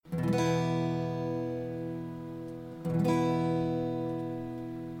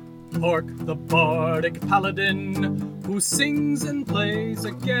Hark the bardic paladin, who sings and plays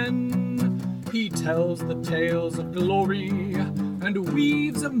again. He tells the tales of glory and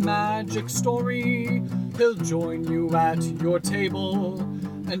weaves a magic story. He'll join you at your table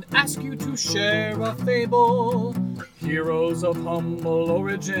and ask you to share a fable. Heroes of humble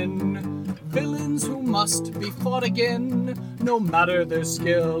origin, villains who must be fought again. No matter their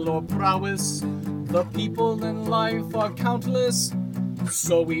skill or prowess, the people in life are countless.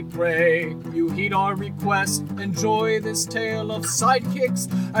 So we pray you heed our request. Enjoy this tale of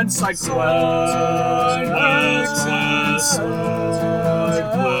sidekicks and side quests.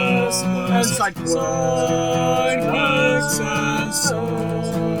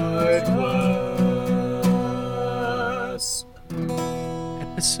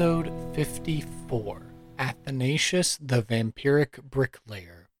 Episode 54, Athanasius the Vampiric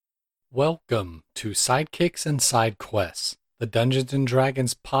Bricklayer. Welcome to Sidekicks and Side Quests, the Dungeons &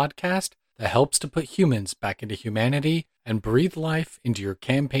 Dragons podcast that helps to put humans back into humanity and breathe life into your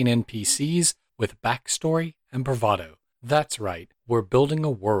campaign NPCs with backstory and bravado. That's right, we're building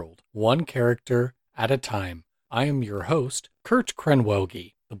a world, one character at a time. I am your host, Kurt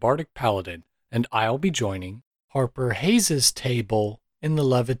Krenwelge, the Bardic Paladin, and I'll be joining Harper Hayes' table in the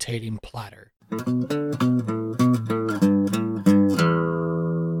levitating platter.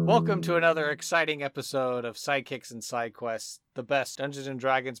 Welcome to another exciting episode of Sidekicks and Side Quests, the best Dungeons &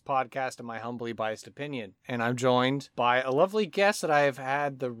 Dragons podcast in my humbly biased opinion. And I'm joined by a lovely guest that I have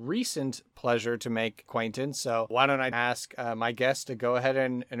had the recent pleasure to make acquaintance. So why don't I ask my guest to go ahead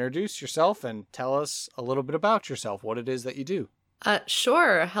and introduce yourself and tell us a little bit about yourself, what it is that you do.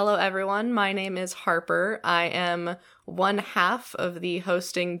 Sure. Hello, everyone. My name is Harper. I am one half of the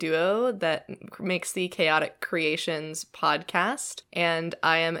hosting duo that makes the Chaotic Creations podcast, and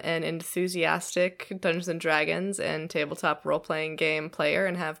I am an enthusiastic Dungeons & Dragons and tabletop role-playing game player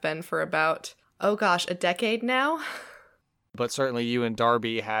and have been for about, a decade now. But certainly you and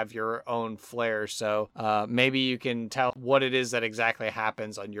Darby have your own flair, so maybe you can tell what it is that exactly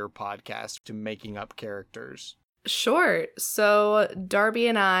happens on your podcast to making up characters. Sure. So Darby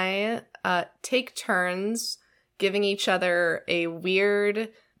and I take turns giving each other a weird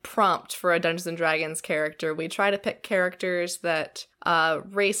prompt for a Dungeons & Dragons character. We try to pick characters that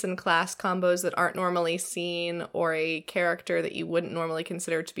race and class combos that aren't normally seen, or a character that you wouldn't normally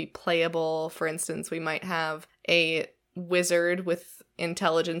consider to be playable. For instance, we might have a wizard with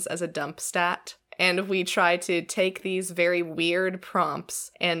intelligence as a dump stat. And we try to take these very weird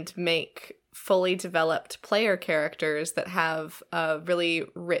prompts and make fully developed player characters that have a really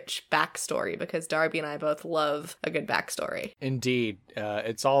rich backstory, because Darby and I both love a good backstory. Indeed.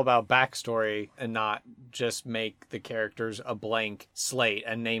 It's all about backstory and not just make the characters a blank slate,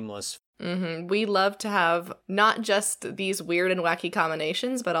 a nameless. We love to have not just these weird and wacky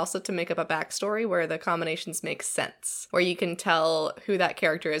combinations, but also to make up a backstory where the combinations make sense, where you can tell who that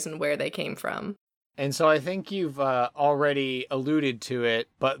character is and where they came from. And so I think you've already alluded to it,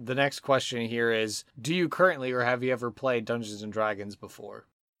 but the next question here is, do you currently or have you ever played Dungeons & Dragons before?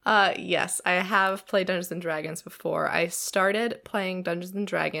 Yes, I have played Dungeons & Dragons before. I started playing Dungeons &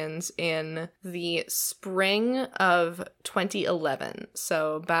 Dragons in the spring of 2011.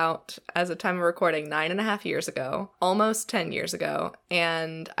 So about, as of time of recording, 9.5 years ago, almost 10 years ago.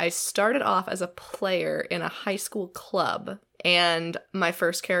 And I started off as a player in a high school club. And my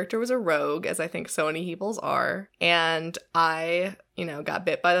first character was a rogue, as I think so many people's are. And I, got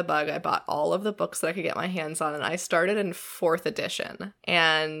bit by the bug. I bought all of the books that I could get my hands on, and I started in 4th edition.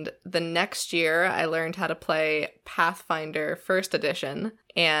 And the next year, I learned how to play Pathfinder 1st edition.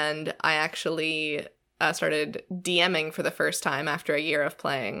 And I actually started DMing for the first time after a year of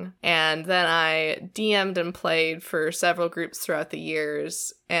playing. And then I DM'd and played for several groups throughout the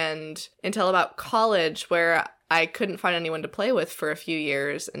years, and until about college, where I couldn't find anyone to play with for a few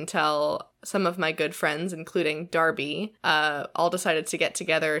years until some of my good friends, including Darby, all decided to get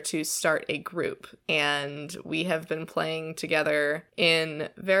together to start a group. And we have been playing together in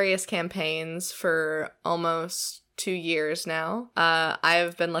various campaigns for almost 2 years now.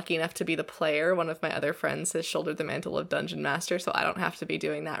 I've been lucky enough to be the player. One of my other friends has shouldered the mantle of Dungeon Master, so I don't have to be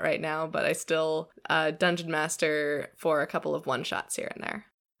doing that right now, but I still Dungeon Master for a couple of one-shots here and there.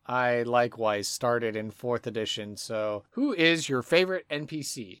 I likewise started in 4th edition, so who is your favorite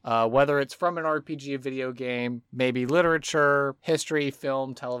NPC? Whether it's from an RPG, a video game, maybe literature, history,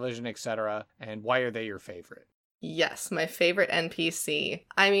 film, television, etc., and why are they your favorite? Yes, my favorite NPC.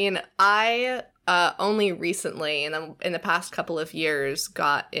 I mean, I only recently, and in the past couple of years,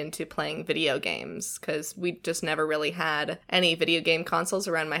 got into playing video games, because we just never really had any video game consoles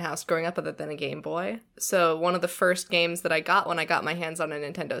around my house growing up other than a Game Boy. So one of the first games that I got when I got my hands on a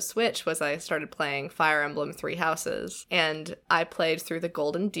Nintendo Switch was I started playing Fire Emblem Three Houses. And I played through the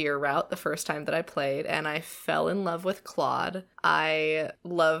Golden Deer route the first time that I played, and I fell in love with Claude. I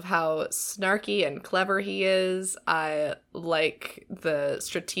love how snarky and clever he is. I like the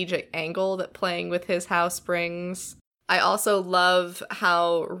strategic angle that playing with his house brings. I also love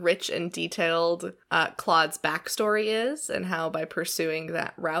how rich and detailed Claude's backstory is, and how by pursuing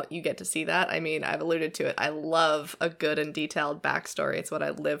that route you get to see that. I mean, I've alluded to it. I love a good and detailed backstory. It's what I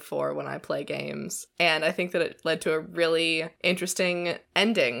live for when I play games. And I think that it led to a really interesting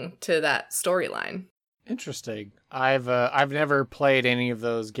ending to that storyline. Interesting. I've never played any of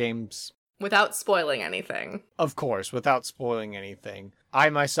those games. Without spoiling anything. Of course, without spoiling anything. I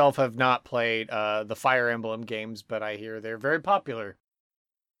myself have not played the Fire Emblem games, but I hear they're very popular.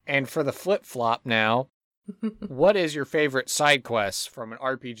 And for the flip-flop now, what is your favorite side quest from an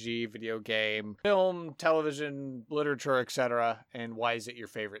RPG, video game, film, television, literature, etc., and why is it your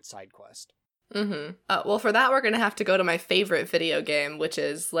favorite side quest? Well, for that, we're going to have to go to my favorite video game, which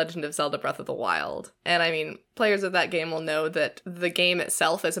is Legend of Zelda Breath of the Wild. And I mean, players of that game will know that the game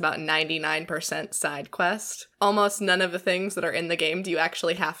itself is about 99% side quest. Almost none of the things that are in the game do you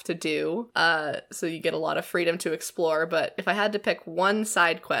actually have to do. So you get a lot of freedom to explore. But if I had to pick one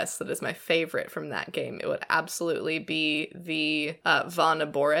side quest that is my favorite from that game, it would absolutely be the Vaughn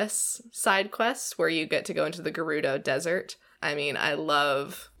Aboris side quest, where you get to go into the Gerudo Desert. I mean, I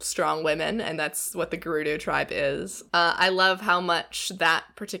love strong women, and that's what the Gerudo tribe is. I love how much that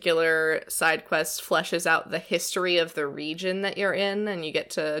particular side quest fleshes out the history of the region that you're in, and you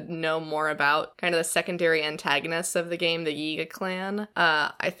get to know more about kind of the secondary antagonists of the game, the Yiga clan.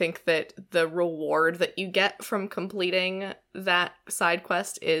 I think that the reward that you get from completing that side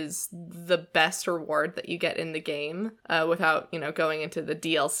quest is the best reward that you get in the game, without, going into the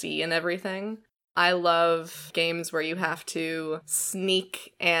DLC and everything. I love games where you have to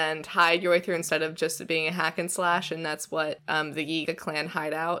sneak and hide your way through instead of just being a hack and slash, and that's what the Yiga clan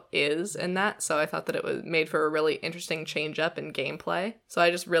hideout is in that. So I thought that it was made for a really interesting change up in gameplay. So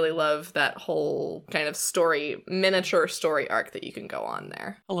I just really love that whole kind of miniature story arc that you can go on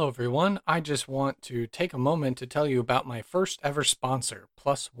there. Hello everyone, I just want to take a moment to tell you about my first ever sponsor,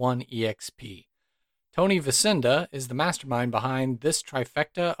 Plus One EXP. Tony Vicinda is the mastermind behind this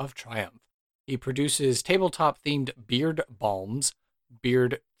trifecta of triumph. He produces tabletop-themed beard balms,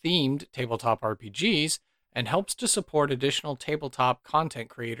 beard-themed tabletop RPGs, and helps to support additional tabletop content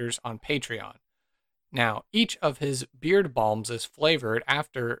creators on Patreon. Now, each of his beard balms is flavored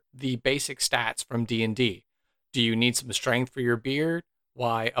after the basic stats from D&D. Do you need some strength for your beard?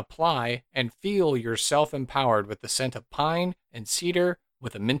 Why, apply and feel yourself empowered with the scent of pine and cedar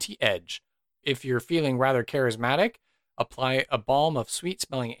with a minty edge. If you're feeling rather charismatic, apply a balm of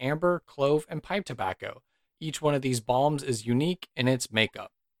sweet-smelling amber, clove, and pipe tobacco. Each one of these balms is unique in its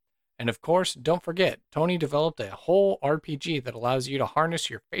makeup. And of course, don't forget, Tony developed a whole RPG that allows you to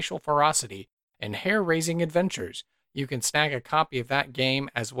harness your facial ferocity in hair-raising adventures. You can snag a copy of that game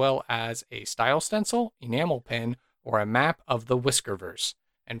as well as a style stencil, enamel pin, or a map of the Whiskerverse.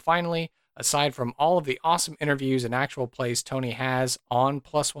 And finally, aside from all of the awesome interviews and actual plays Tony has on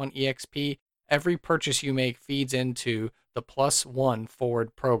Plus One EXP, every purchase you make feeds into the Plus One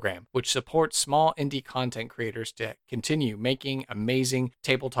Forward program, which supports small indie content creators to continue making amazing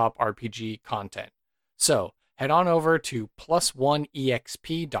tabletop RPG content. So head on over to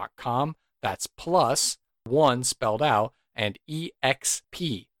plusoneexp.com. That's plus one spelled out and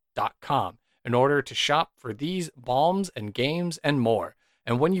exp.com in order to shop for these balms and games and more.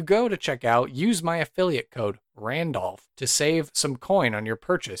 And when you go to check out, use my affiliate code Randolph to save some coin on your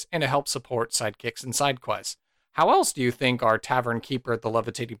purchase and to help support Sidekicks and SideQuests. How else do you think our tavern keeper at the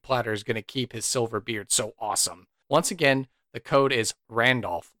Levitating Platter is going to keep his silver beard so awesome? Once again, the code is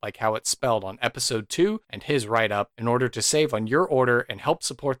Randolph, like how it's spelled on episode 2 and his write-up, in order to save on your order and help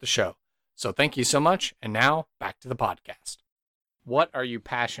support the show. So thank you so much, and now back to the podcast. What are you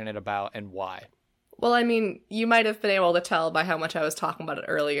passionate about and why? Well, I mean, you might have been able to tell by how much I was talking about it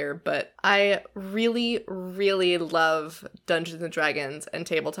earlier, but I really, really love Dungeons & Dragons and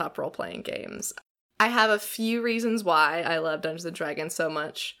tabletop role-playing games. I have a few reasons why I love Dungeons & Dragons so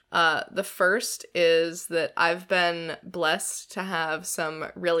much. The first is that I've been blessed to have some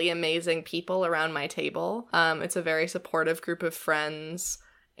really amazing people around my table. It's a very supportive group of friends,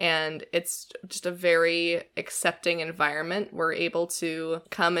 and it's just a very accepting environment. We're able to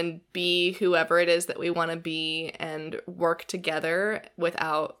come and be whoever it is that we want to be and work together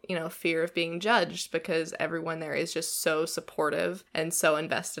without, fear of being judged, because everyone there is just so supportive and so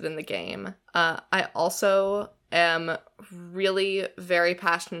invested in the game. I also am really very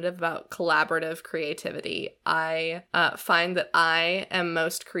passionate about collaborative creativity. I find that I am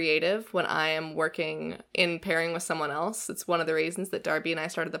most creative when I am working in pairing with someone else. It's one of the reasons that Darby and I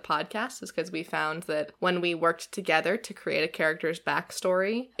started the podcast, is because we found that when we worked together to create a character's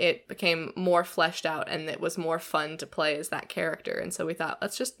backstory, it became more fleshed out and it was more fun to play as that character. And so we thought,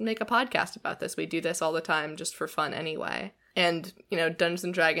 let's just make a podcast about this. We do this all the time just for fun anyway. And, Dungeons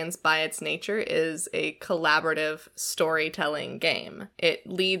 & Dragons, by its nature, is a collaborative storytelling game. It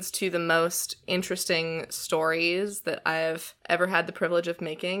leads to the most interesting stories that I've ever had the privilege of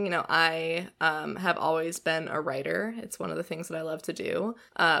making. I have always been a writer. It's one of the things that I love to do.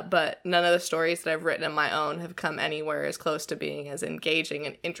 But none of the stories that I've written on my own have come anywhere as close to being as engaging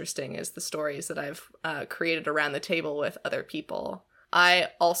and interesting as the stories that I've created around the table with other people. I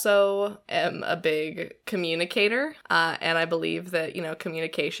also am a big communicator, and I believe that,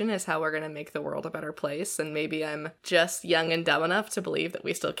 communication is how we're going to make the world a better place, and maybe I'm just young and dumb enough to believe that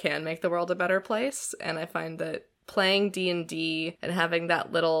we still can make the world a better place, and I find that playing D&D and having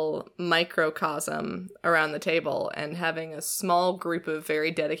that little microcosm around the table and having a small group of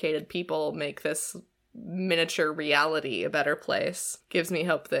very dedicated people make this miniature reality a better place gives me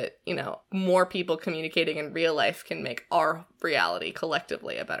hope that, more people communicating in real life can make our reality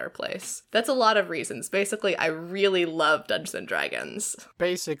collectively a better place. That's a lot of reasons. Basically, I really love Dungeons & Dragons.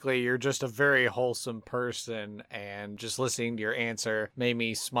 Basically, you're just a very wholesome person, and just listening to your answer made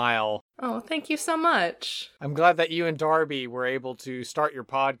me smile. Oh, thank you so much. I'm glad that you and Darby were able to start your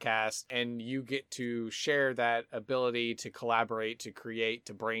podcast, and you get to share that ability to collaborate, to create,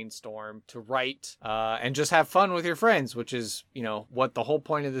 to brainstorm, to write, and just have fun with your friends, which is, what the whole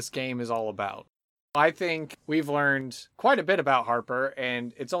point of this game is all about. I think we've learned quite a bit about Harper,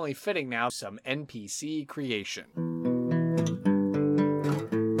 and it's only fitting now some NPC creation.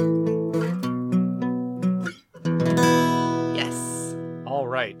 Yes. All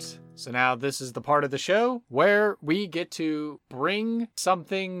right. So now this is the part of the show where we get to bring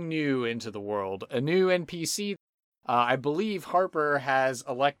something new into the world, a new NPC. I believe Harper has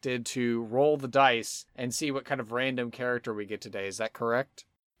elected to roll the dice and see what kind of random character we get today. Is that correct?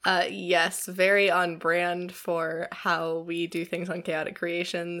 Yes, very on brand for how we do things on Chaotic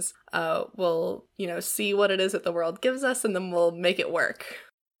Creations. We'll, see what it is that the world gives us, and then we'll make it work.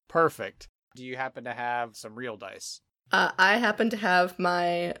 Perfect. Do you happen to have some real dice? I happen to have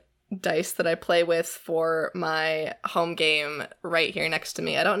my dice that I play with for my home game right here next to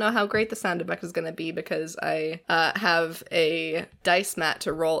me. I don't know how great the sound effect is going to be because I have a dice mat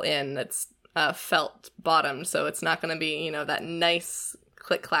to roll in that's felt bottomed, so it's not going to be, that nice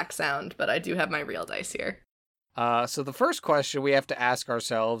click-clack sound, but I do have my real dice here. So the first question we have to ask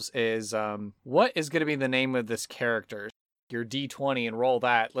ourselves is, what is going to be the name of this character? Your D20 and roll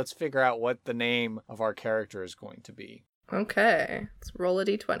that. Let's figure out what the name of our character is going to be. Okay, let's roll a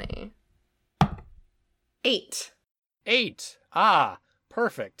D20. 8. 8. Ah,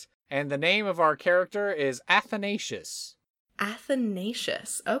 perfect. And the name of our character is Athanasius.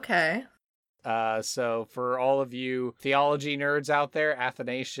 Athanasius, okay. So for all of you theology nerds out there,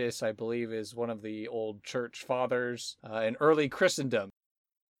 Athanasius, I believe, is one of the old church fathers in early Christendom.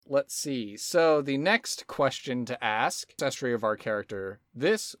 Let's see. So the next question to ask, ancestry of our character,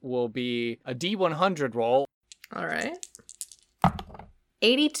 this will be a D100 roll. All right.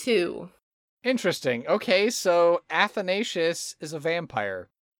 82. Interesting. Okay, so Athanasius is a vampire.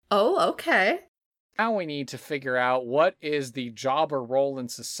 Oh, okay. Now we need to figure out what is the job or role in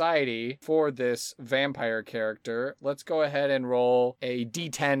society for this vampire character. Let's go ahead and roll a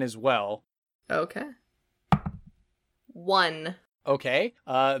D10 as well. Okay. 1. Okay.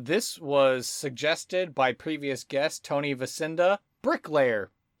 This was suggested by previous guest Tony Vacinda,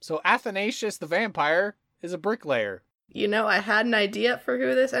 bricklayer. So Athanasius the vampire is a bricklayer. I had an idea for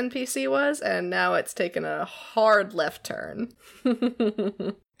who this NPC was, and now it's taken a hard left turn.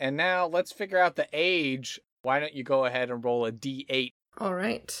 And now let's figure out the age. Why don't you go ahead and roll a D8? All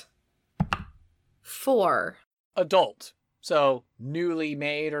right. 4. Adult. So newly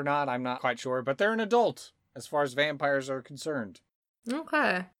made or not, I'm not quite sure, but they're an adult as far as vampires are concerned.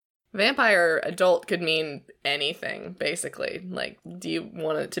 Okay. Vampire adult could mean anything, basically. Like, do you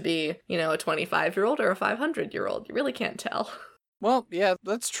want it to be, a 25-year-old or a 500-year-old? You really can't tell. Well, yeah,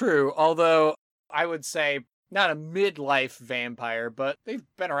 that's true. Although I would say not a midlife vampire, but they've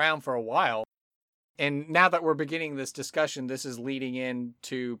been around for a while. And now that we're beginning this discussion, this is leading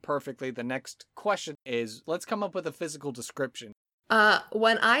into perfectly the next question is, let's come up with a physical description.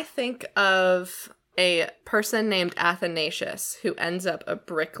 When I think of a person named Athanasius who ends up a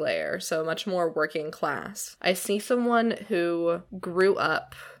bricklayer, so much more working class, I see someone who grew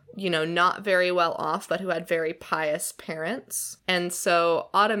up, not very well off, but who had very pious parents. And so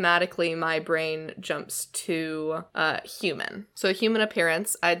automatically my brain jumps to human. So human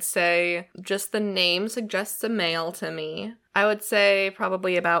appearance, I'd say just the name suggests a male to me. I would say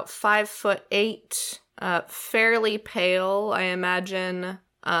probably about 5'8", fairly pale, I imagine.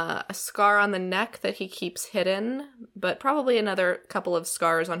 A scar on the neck that he keeps hidden, but probably another couple of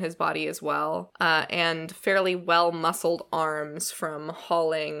scars on his body as well, and fairly well-muscled arms from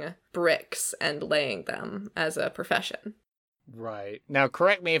hauling bricks and laying them as a profession. Right. Now,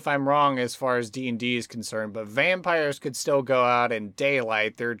 correct me if I'm wrong as far as D&D is concerned, but vampires could still go out in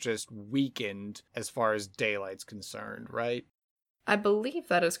daylight. They're just weakened as far as daylight's concerned, right? I believe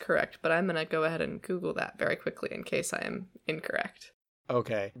that is correct, but I'm going to go ahead and Google that very quickly in case I am incorrect.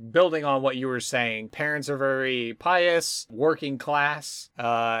 Okay. Building on what you were saying, parents are very pious, working class,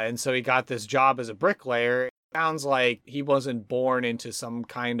 and so he got this job as a bricklayer. Sounds like he wasn't born into some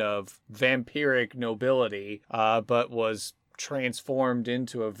kind of vampiric nobility, but was transformed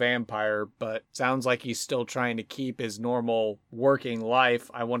into a vampire, but sounds like he's still trying to keep his normal working life.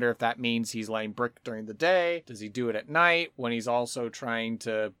 I wonder if that means he's laying brick during the day. Does he do it at night when he's also trying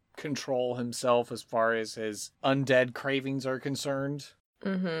to control himself as far as his undead cravings are concerned?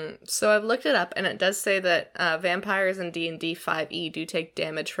 So I've looked it up, and it does say that vampires in D&D 5e do take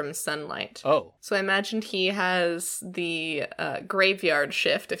damage from sunlight. Oh. So I imagined he has the graveyard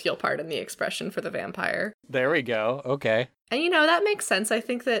shift, if you'll pardon the expression, for the vampire. There we go. Okay. And that makes sense. I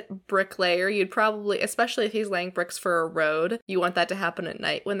think that bricklayer, you'd probably, especially if he's laying bricks for a road, you want that to happen at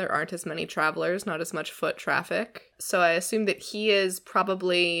night when there aren't as many travelers, not as much foot traffic. So I assume that he is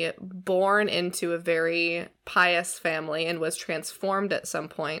probably born into a very pious family and was transformed at some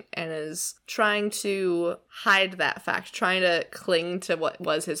point and is trying to hide that fact, trying to cling to what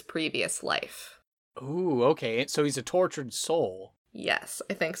was his previous life. Ooh, okay. So he's a tortured soul. Yes,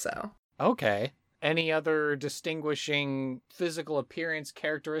 I think so. Okay. Any other distinguishing physical appearance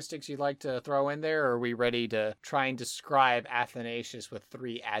characteristics you'd like to throw in there, or are we ready to try and describe Athanasius with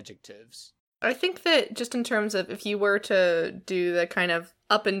 3 adjectives? I think that just in terms of if you were to do the kind of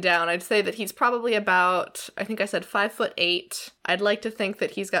up and down, I'd say that he's probably about, I think I said 5'8". I'd like to think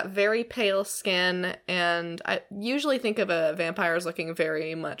that he's got very pale skin, and I usually think of a vampire as looking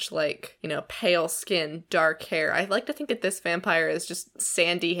very much like, pale skin, dark hair. I like to think that this vampire is just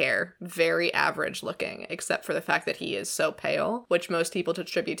sandy hair, very average looking, except for the fact that he is so pale, which most people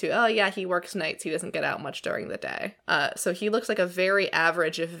attribute to, oh yeah, he works nights, he doesn't get out much during the day. So he looks like a very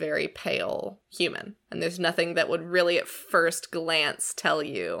average, if very pale human. And there's nothing that would really at first glance tell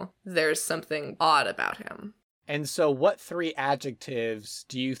you there's something odd about him. And so what 3 adjectives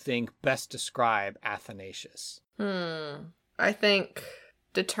do you think best describe Athanasius? I think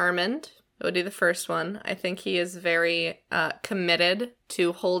determined would be the first one. I think he is very committed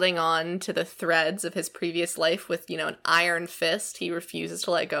to holding on to the threads of his previous life with, an iron fist. He refuses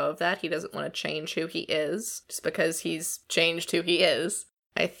to let go of that. He doesn't want to change who he is just because he's changed who he is.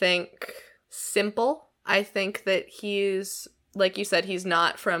 I think simple. I think that he's, like you said, he's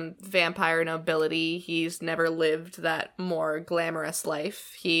not from vampire nobility. He's never lived that more glamorous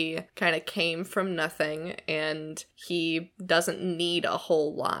life. He kind of came from nothing, and he doesn't need a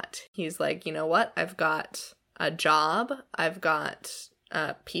whole lot. He's like, you know what? I've got a job. I've got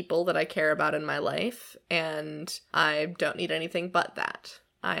people that I care about in my life, and I don't need anything but that.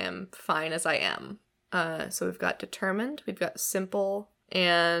 I am fine as I am. So we've got determined, we've got simple,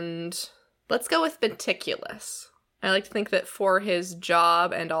 and let's go with meticulous. I like to think that for his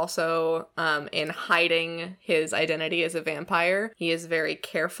job and also in hiding his identity as a vampire, he is very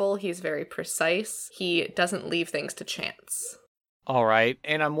careful, he's very precise, he doesn't leave things to chance. All right,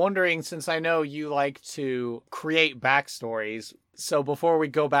 and I'm wondering, since I know you like to create backstories, so before we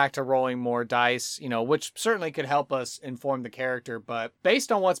go back to rolling more dice, which certainly could help us inform the character, but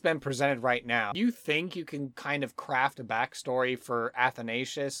based on what's been presented right now, you think you can kind of craft a backstory for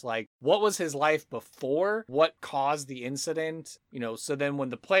Athanasius? Like, what was his life before? What caused the incident? So then when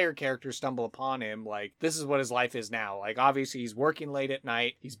the player characters stumble upon him, like, this is what his life is now. Like, obviously he's working late at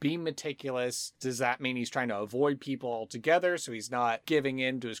night. He's being meticulous. Does that mean he's trying to avoid people altogether so he's not giving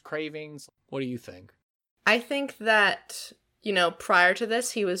in to his cravings? What do you think? I think that prior to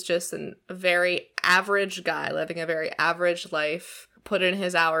this, he was just a very average guy living a very average life, put in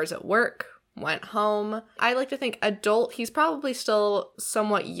his hours at work, went home. I like to think adult, he's probably still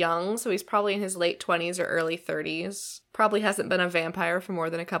somewhat young, so he's probably in his late 20s or early 30s. Probably hasn't been a vampire for more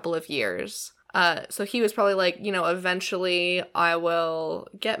than a couple of years. So he was probably like, eventually I will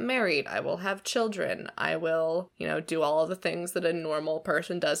get married, I will have children, I will, do all of the things that a normal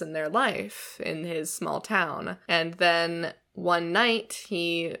person does in their life in his small town. And then one night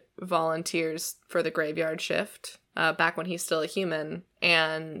he volunteers for the graveyard shift, back when he's still a human,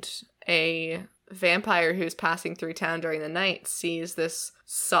 and a vampire who's passing through town during the night sees this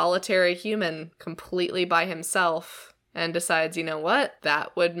solitary human completely by himself and decides, you know what,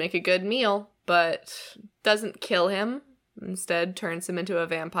 that would make a good meal, but doesn't kill him. Instead turns him into a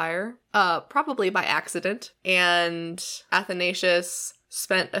vampire, probably by accident. And Athanasius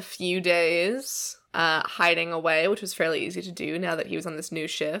spent a few days hiding away, which was fairly easy to do now that he was on this new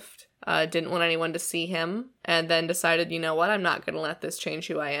shift. Didn't want anyone to see him, and then decided, you know what, I'm not going to let this change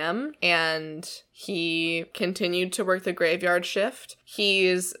who I am. And he continued to work the graveyard shift.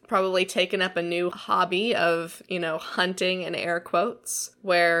 He's probably taken up a new hobby of, hunting in air quotes,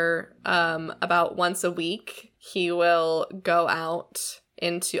 where about once a week he will go out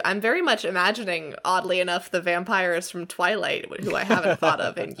into, I'm very much imagining, oddly enough, the vampires from Twilight, who I haven't thought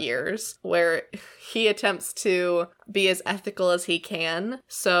of in years, where he attempts to be as ethical as he can.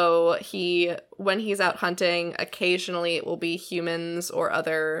 So when he's out hunting, occasionally it will be humans or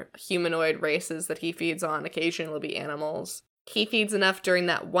other humanoid races that he feeds on. Occasionally it will be animals. He feeds enough during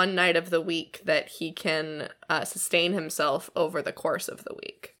that one night of the week that he can sustain himself over the course of the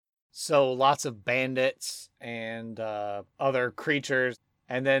week. So lots of bandits and other creatures.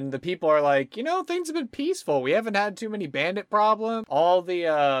 And then the people are like, things have been peaceful. We haven't had too many bandit problems. All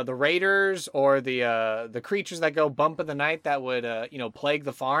the raiders or the creatures that go bump in the night that would, plague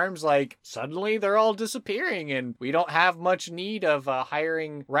the farms, like suddenly they're all disappearing, and we don't have much need of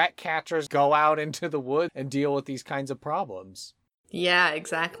hiring rat catchers go out into the woods and deal with these kinds of problems. Yeah,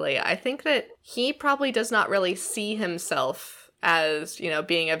 exactly. I think that he probably does not really see himself as,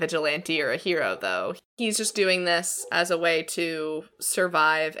 being a vigilante or a hero, though. He's just doing this as a way to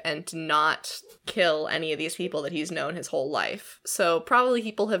survive and to not kill any of these people that he's known his whole life. So probably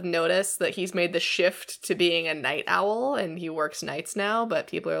people have noticed that he's made the shift to being a night owl and he works nights now, but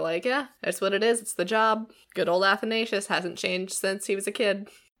people are like, yeah, that's what it is. It's the job. Good old Athanasius hasn't changed since he was a kid.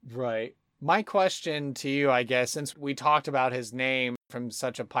 Right. My question to you, I guess, since we talked about his name from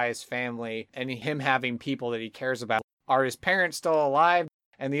such a pious family and him having people that he cares about, are his parents still alive?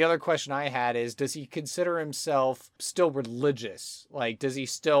 And the other question I had is, does he consider himself still religious? Like, does he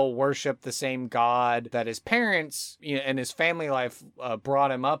still worship the same God that his parents and his family life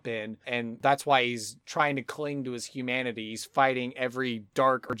brought him up in? And that's why he's trying to cling to his humanity. He's fighting every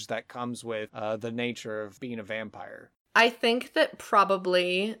dark urge that comes with the nature of being a vampire. I think that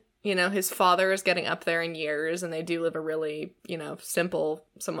probably, his father is getting up there in years, and they do live a really, simple,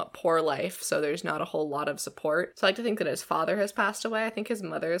 somewhat poor life, so there's not a whole lot of support. So I like to think that his father has passed away. I think his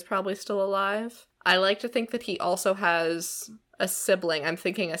mother is probably still alive. I like to think that he also has a sibling, I'm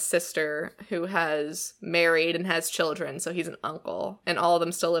thinking a sister, who has married and has children, so he's an uncle, and all of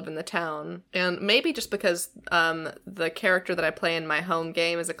them still live in the town. And maybe just because the character that I play in my home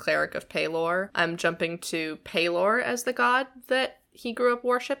game is a cleric of Pelor, I'm jumping to Pelor as the god that he grew up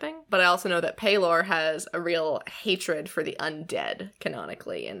worshipping. But I also know that Pelor has a real hatred for the undead,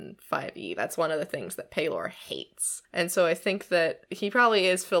 canonically, in 5e. That's one of the things that Pelor hates. And so I think that he probably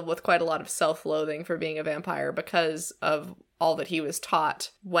is filled with quite a lot of self-loathing for being a vampire because of all that he was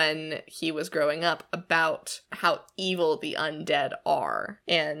taught when he was growing up about how evil the undead are.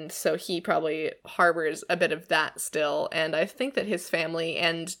 And so he probably harbors a bit of that still. And I think that his family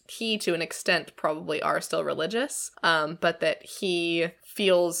and he, to an extent, probably are still religious, but that he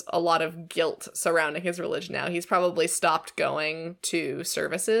feels a lot of guilt surrounding his religion now. He's probably stopped going to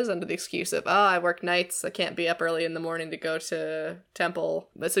services under the excuse of, I work nights, I can't be up early in the morning to go to temple.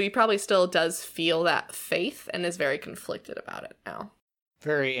 But so he probably still does feel that faith and is very conflicted about it now.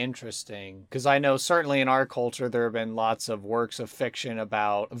 Very interesting, because I know certainly in our culture there have been lots of works of fiction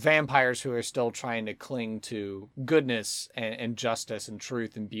about vampires who are still trying to cling to goodness and justice and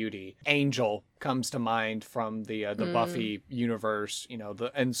truth and beauty. Angel comes to mind from the Buffy universe,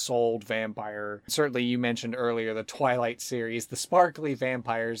 the ensouled vampire. Certainly you mentioned earlier the Twilight series, the sparkly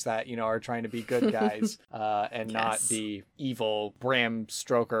vampires that, are trying to be good guys and not be evil Bram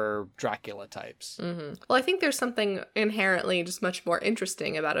Stoker Dracula types. Mm-hmm. Well, I think there's something inherently just much more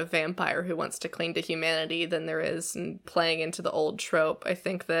interesting about a vampire who wants to cling to humanity than there is in playing into the old trope. I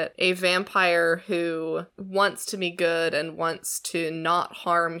think that a vampire who wants to be good and wants to not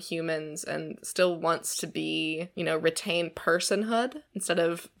harm humans and still wants to be, retain personhood instead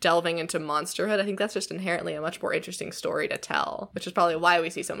of delving into monsterhood. I think that's just inherently a much more interesting story to tell, which is probably why we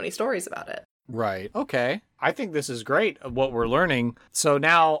see so many stories about it. Right. Okay. I think this is great, what we're learning. So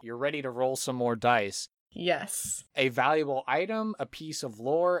now you're ready to roll some more dice. Yes. A valuable item, a piece of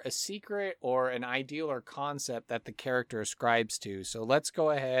lore, a secret, or an ideal or concept that the character ascribes to. So let's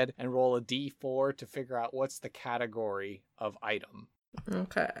go ahead and roll a d4 to figure out what's the category of item.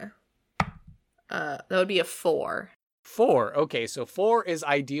 Okay. That would be a 4. 4. Okay, so 4 is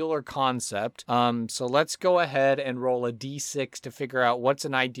ideal or concept. So let's go ahead and roll a d6 to figure out what's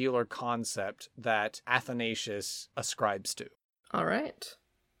an ideal or concept that Athanasius ascribes to. All right.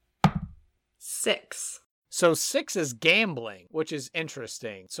 6. So 6 is gambling, which is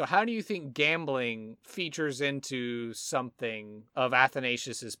interesting. So how do you think gambling features into something of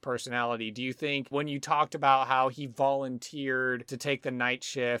Athanasius's personality? Do you think when you talked about how he volunteered to take the night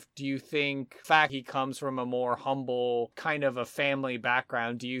shift, do you think the fact he comes from a more humble kind of a family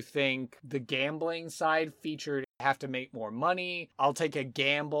background, do you think the gambling side featured have to make more money? I'll take a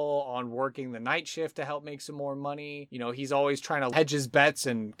gamble on working the night shift to help make some more money. He's always trying to hedge his bets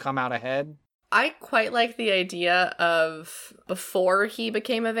and come out ahead. I quite like the idea of before he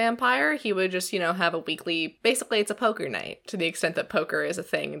became a vampire, he would just, have a weekly, basically it's a poker night to the extent that poker is a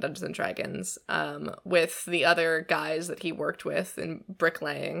thing in Dungeons and Dragons, with the other guys that he worked with in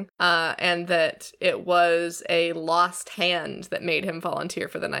bricklaying, and that it was a lost hand that made him volunteer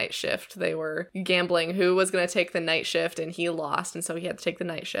for the night shift. They were gambling who was going to take the night shift and he lost, and so he had to take the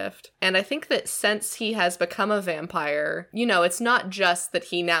night shift. And I think that since he has become a vampire, it's not just that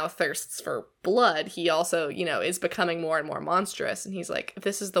he now thirsts for blood, he also, is becoming more and more monstrous. And he's like,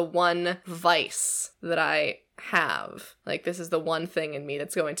 this is the one vice that I have. Like, this is the one thing in me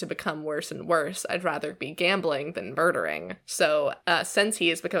that's going to become worse and worse. I'd rather be gambling than murdering. So since he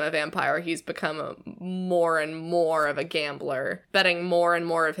has become a vampire, he's become more and more of a gambler, betting more and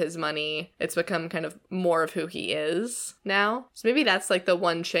more of his money. It's become kind of more of who he is now. So maybe that's like the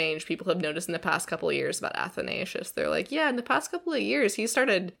one change people have noticed in the past couple of years about Athanasius. They're like, yeah, in the past couple of years, he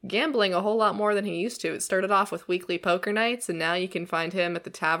started gambling a whole lot more than he used to. It started off with weekly poker nights, and now you can find him at the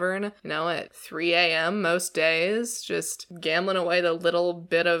tavern, at 3 a.m. most days, just gambling away the little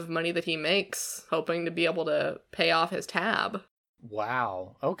bit of money that he makes, hoping to be able to pay off his tab.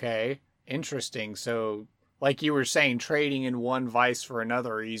 Wow. Okay. Interesting. So, like you were saying, trading in one vice for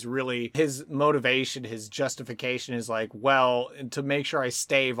another, his motivation, his justification is like, well, to make sure I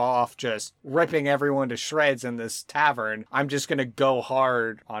stave off just ripping everyone to shreds in this tavern, I'm just going to go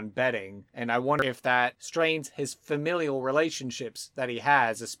hard on betting. And I wonder if that strains his familial relationships that he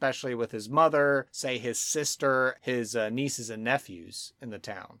has, especially with his mother, say his sister, his nieces and nephews in the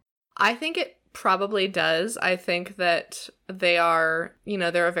town. I think it probably does. I think that they are,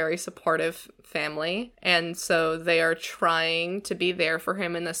 they're a very supportive family, and so they are trying to be there for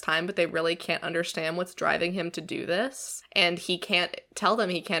him in this time, but they really can't understand what's driving him to do this, and he can't tell them,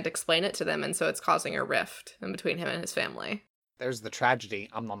 he can't explain it to them, and so it's causing a rift in between him and his family. There's the tragedy.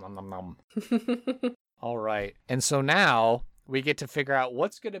 All right. And so now we get to figure out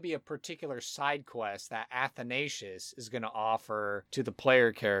what's going to be a particular side quest that Athanasius is going to offer to the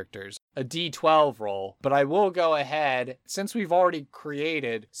player characters. A D12 roll, but I will go ahead, since we've already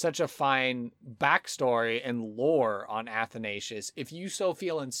created such a fine backstory and lore on Athanasius, if you so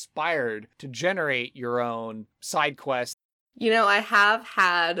feel inspired to generate your own side quest. I have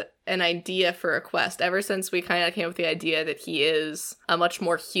had an idea for a quest ever since we kind of came up with the idea that he is a much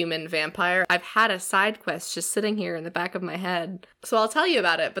more human vampire. I've had a side quest just sitting here in the back of my head. So I'll tell you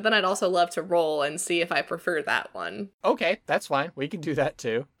about it, but then I'd also love to roll and see if I prefer that one. Okay, that's fine. We can do that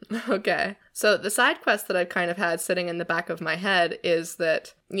too. Okay. So the side quest that I've kind of had sitting in the back of my head is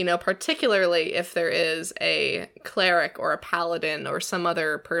that, particularly if there is a cleric or a paladin or some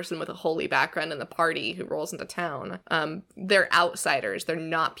other person with a holy background in the party who rolls into town, they're outsiders. They're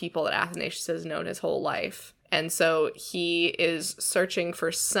not people that Athanasius has known his whole life. And so he is searching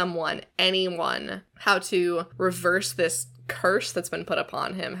for anyone, how to reverse this curse that's been put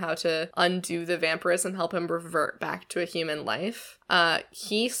upon him, how to undo the vampirism, help him revert back to a human life.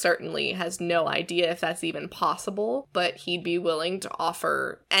 He certainly has no idea if that's even possible, but he'd be willing to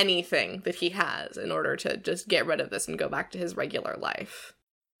offer anything that he has in order to just get rid of this and go back to his regular life.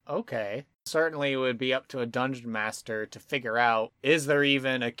 Okay. Certainly it would be up to a dungeon master to figure out, is there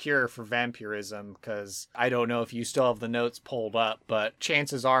even a cure for vampirism? Because I don't know if you still have the notes pulled up, but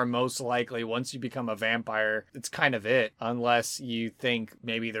chances are most likely once you become a vampire, it's kind of it, unless you think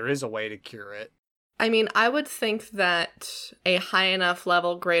maybe there is a way to cure it. I mean, I would think that a high enough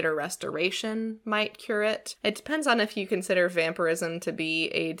level greater restoration might cure it. It depends on if you consider vampirism to be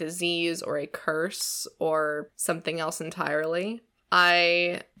a disease or a curse or something else entirely.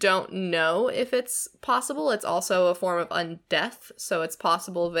 I don't know if it's possible. It's also a form of undeath, so it's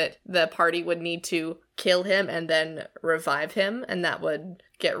possible that the party would need to kill him and then revive him, and that would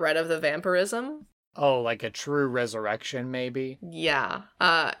get rid of the vampirism. Oh, like a true resurrection, maybe? Yeah.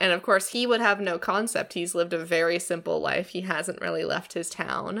 And of course, he would have no concept. He's lived a very simple life. He hasn't really left his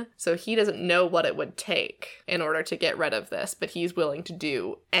town. So he doesn't know what it would take in order to get rid of this, but he's willing to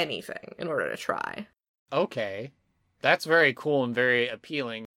do anything in order to try. Okay. That's very cool and very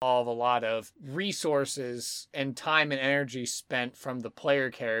appealing. Of a lot of resources and time and energy spent from the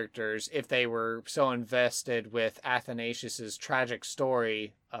player characters if they were so invested with Athanasius's tragic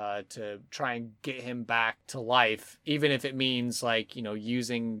story to try and get him back to life, even if it means like, you know,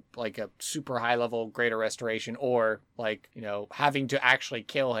 using like a super high level greater restoration or like, you know, having to actually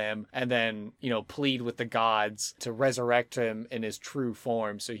kill him and then, you know, plead with the gods to resurrect him in his true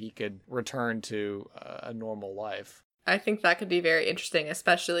form so he could return to a normal life. I think that could be very interesting,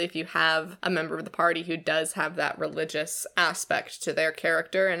 especially if you have a member of the party who does have that religious aspect to their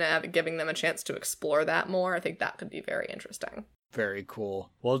character and giving them a chance to explore that more. I think that could be very interesting. Very cool.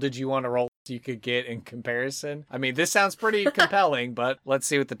 Well, did you want to roll so you could get in comparison? I mean, this sounds pretty compelling, but let's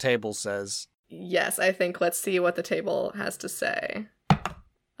see what the table says. Yes, I think let's see what the table has to say.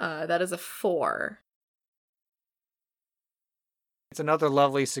 That is a 4. It's another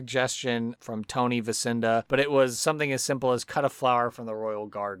lovely suggestion from Tony Vicinda, but it was something as simple as cut a flower from the royal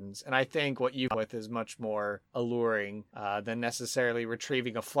gardens. And I think what you with is much more alluring than necessarily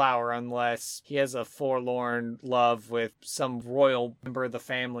retrieving a flower unless he has a forlorn love with some royal member of the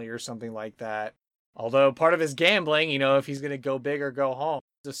family or something like that. Although part of his gambling, you know, if he's going to go big or go home,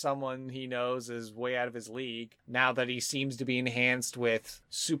 to someone he knows is way out of his league, now that he seems to be enhanced with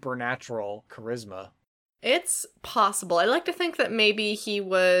supernatural charisma. It's possible. I'd like to think that maybe he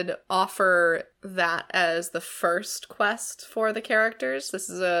would offer that as the first quest for the characters. This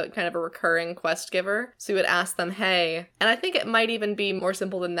is a kind of a recurring quest giver. So he would ask them, hey, and I think it might even be more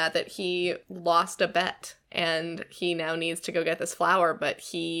simple than that he lost a bet and he now needs to go get this flower, but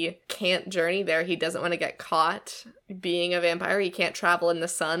he can't journey there. He doesn't want to get caught being a vampire. He can't travel in the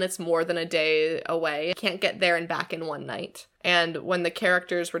sun. It's more than a day away. He can't get there and back in one night. And when the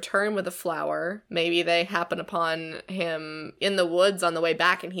characters return with a flower, maybe they happen upon him in the woods on the way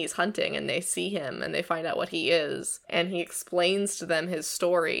back and he's hunting and they see him and they find out what he is. And he explains to them his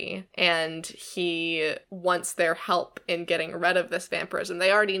story and he wants their help in getting rid of this vampirism.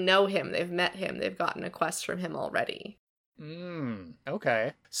 They already know him. They've met him. They've gotten a quest from him already.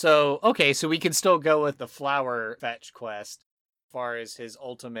 Okay. So we can still go with the flower fetch quest. Far as his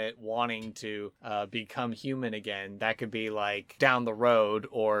ultimate wanting to become human again, that could be like down the road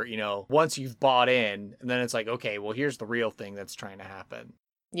or, you know, once you've bought in and then it's like, okay, well, here's the real thing that's trying to happen.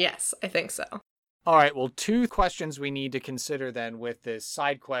 Yes, I think so. All right, well, 2 questions we need to consider then with this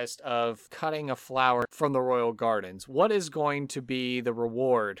side quest of cutting a flower from the royal gardens. What is going to be the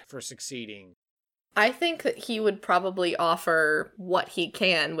reward for succeeding? I think that he would probably offer what he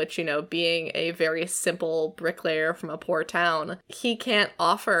can, which, you know, being a very simple bricklayer from a poor town, he can't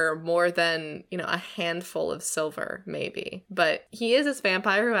offer more than, you know, a handful of silver, maybe. But he is this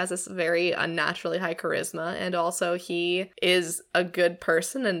vampire who has this very unnaturally high charisma, and also he is a good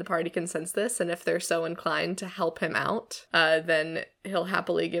person, and the party can sense this, and if they're so inclined to help him out, then he'll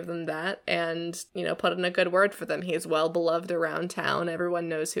happily give them that and, you know, put in a good word for them. He is well beloved around town. Everyone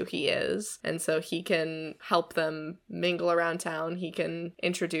knows who he is. And so he can help them mingle around town. He can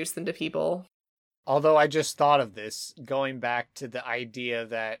introduce them to people. Although I just thought of this, going back to the idea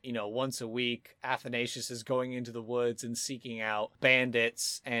that, you know, once a week, Athanasius is going into the woods and seeking out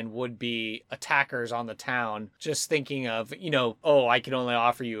bandits and would-be attackers on the town, just thinking of, you know, oh, I can only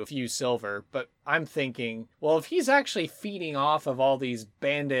offer you a few silver, but I'm thinking, well, if he's actually feeding off of all these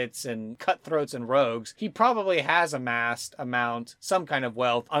bandits and cutthroats and rogues, he probably has amassed some kind of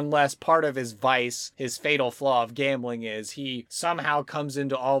wealth, unless part of his vice, his fatal flaw of gambling is he somehow comes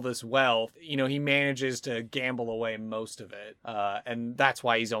into all this wealth. You know, he manages to gamble away most of it. And that's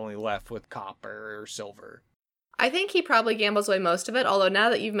why he's only left with copper or silver. I think he probably gambles away most of it, although now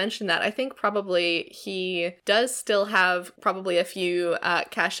that you've mentioned that, I think probably he does still have probably a few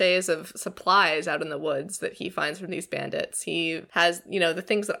caches of supplies out in the woods that he finds from these bandits. He has, the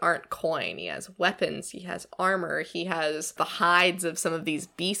things that aren't coin. He has weapons, he has armor, he has the hides of some of these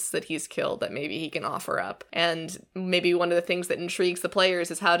beasts that he's killed that maybe he can offer up. And maybe one of the things that intrigues the players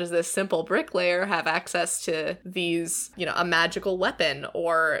is how does this simple bricklayer have access to these, a magical weapon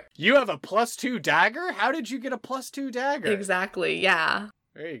or... You have a +2 dagger? How did you get a +2 dagger? Exactly, yeah.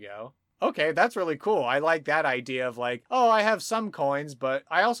 There you go. Okay, that's really cool. I like that idea of like, oh, I have some coins, but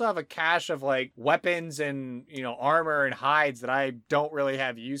I also have a cache of like weapons and, armor and hides that I don't really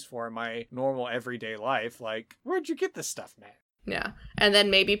have use for in my normal everyday life. Like, where'd you get this stuff, man? Yeah. And then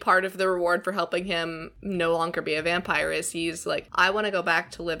maybe part of the reward for helping him no longer be a vampire is he's like, I want to go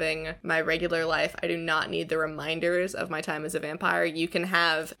back to living my regular life. I do not need the reminders of my time as a vampire. You can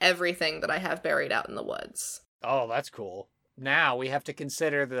have everything that I have buried out in the woods. Oh, that's cool. Now we have to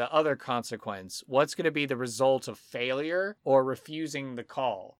consider the other consequence. What's going to be the result of failure or refusing the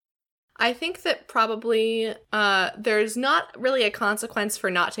call? I think that probably there's not really a consequence for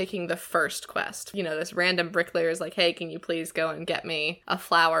not taking the first quest. This random bricklayer is like, hey, can you please go and get me a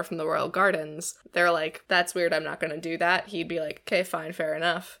flower from the royal gardens? They're like, that's weird, I'm not going to do that. He'd be like, okay, fine, fair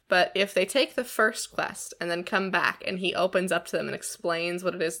enough. But if they take the first quest and then come back and he opens up to them and explains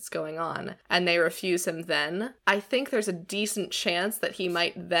what it is that's going on and they refuse him then, I think there's a decent chance that he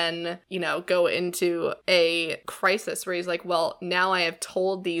might then, go into a crisis where he's like, well, now I have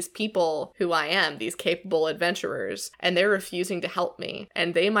told these people who I am, these capable adventurers, and they're refusing to help me.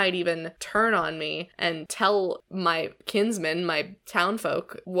 And they might even turn on me and tell my kinsmen, my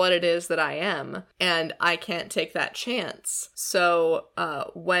townfolk, what it is that I am. And I can't take that chance. So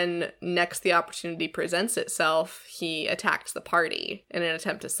when next the opportunity presents itself, he attacks the party in an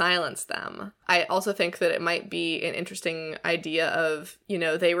attempt to silence them. I also think that it might be an interesting idea of,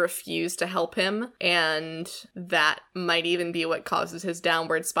 they refuse to help him, and that might even be what causes his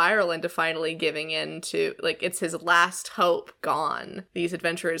downward spiral into finally giving in to, like, it's his last hope gone. These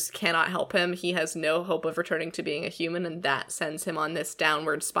adventurers cannot help him. He has no hope of returning to being a human, and that sends him on this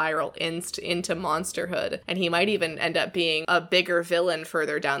downward spiral into monsterhood. And he might even end up being a bigger villain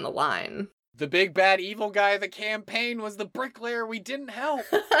further down the line. The big bad evil guy of the campaign was the bricklayer we didn't help.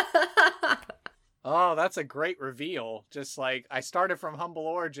 Oh, that's a great reveal. Just like, I started from humble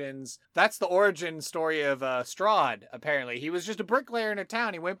origins. That's the origin story of Strahd, apparently. He was just a bricklayer in a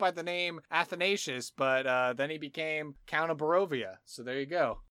town. He went by the name Athanasius, but then he became Count of Barovia. So there you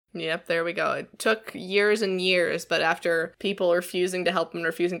go. Yep, there we go. It took years and years, but after people refusing to help him,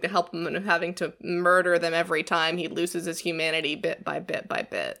 and having to murder them every time, he loses his humanity bit by bit by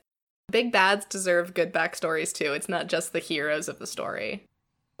bit. Big bads deserve good backstories too. It's not just the heroes of the story.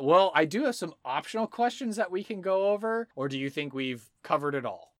 Well, I do have some optional questions that we can go over, or do you think we've covered it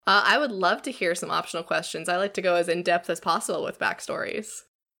all? I would love to hear some optional questions. I like to go as in-depth as possible with backstories.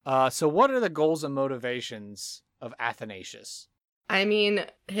 So what are the goals and motivations of Athanasius? I mean,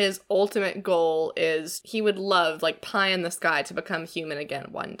 his ultimate goal is he would love, like, pie in the sky to become human again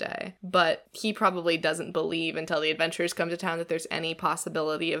one day. But he probably doesn't believe until the adventurers come to town that there's any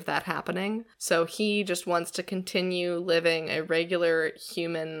possibility of that happening. So he just wants to continue living a regular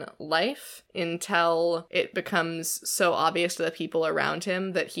human life until it becomes so obvious to the people around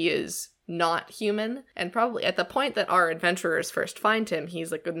him that he is not human. And probably at the point that our adventurers first find him,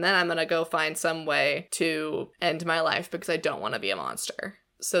 he's like, and then I'm gonna go find some way to end my life because I don't want to be a monster.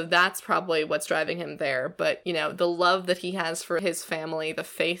 So that's probably what's driving him there. But, the love that he has for his family, the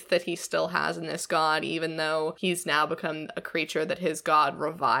faith that he still has in this god, even though he's now become a creature that his god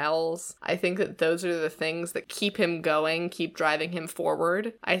reviles. I think that those are the things that keep him going, keep driving him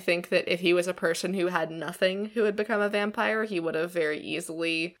forward. I think that if he was a person who had nothing who had become a vampire, he would have very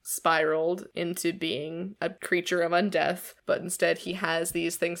easily spiraled into being a creature of undeath. But instead, he has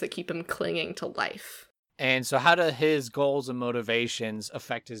these things that keep him clinging to life. And so how do his goals and motivations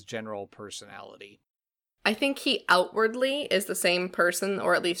affect his general personality? I think he outwardly is the same person,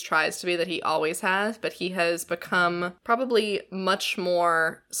 or at least tries to be, that he always has, but he has become probably much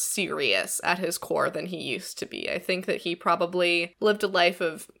more serious at his core than he used to be. I think that he probably lived a life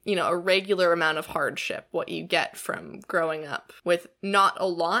of, a regular amount of hardship, what you get from growing up with not a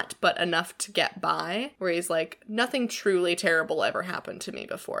lot, but enough to get by, where he's like, nothing truly terrible ever happened to me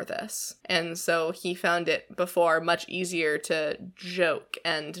before this. And so he found it before much easier to joke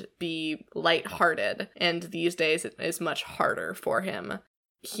and be lighthearted. And these days it is much harder for him.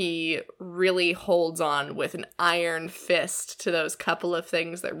 he really holds on with an iron fist to those couple of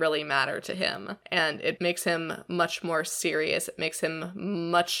things that really matter to him. And it makes him much more serious. It makes him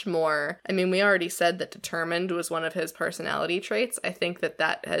much more... I mean, we already said that determined was one of his personality traits. I think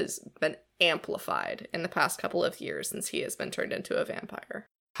that has been amplified in the past couple of years since he has been turned into a vampire.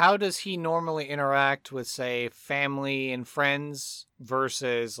 How does he normally interact with, say, family and friends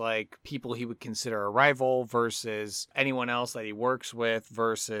versus, like, people he would consider a rival versus anyone else that he works with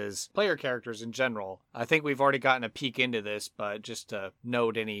versus player characters in general? I think we've already gotten a peek into this, but just to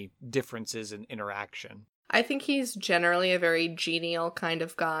note any differences in interaction. I think he's generally a very genial kind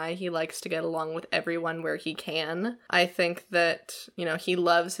of guy. He likes to get along with everyone where he can. I think that, he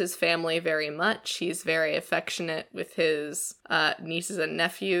loves his family very much. He's very affectionate with his nieces and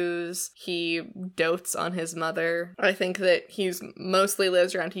nephews. He dotes on his mother. I think that he's mostly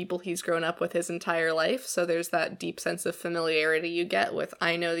lives around people he's grown up with his entire life. So there's that deep sense of familiarity you get with,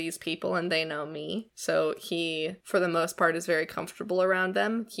 I know these people and they know me. So he, for the most part, is very comfortable around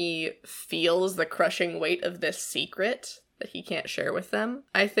them. He feels the crushing weight of this secret that he can't share with them.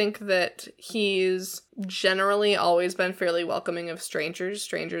 I think that he's generally always been fairly welcoming of strangers.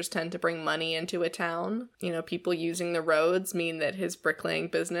 Strangers tend to bring money into a town. People using the roads mean that his bricklaying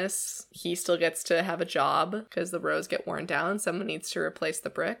business, he still gets to have a job because the roads get worn down. Someone needs to replace the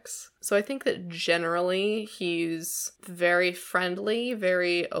bricks. So I think that generally he's very friendly,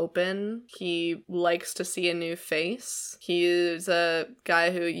 very open. He likes to see a new face. He's a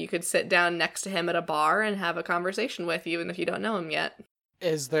guy who you could sit down next to him at a bar and have a conversation with, even if you don't know him yet.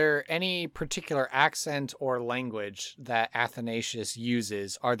 Is there any particular accent or language that Athanasius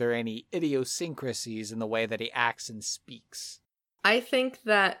uses? Are there any idiosyncrasies in the way that he acts and speaks? I think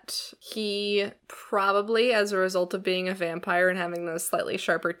that he probably, as a result of being a vampire and having those slightly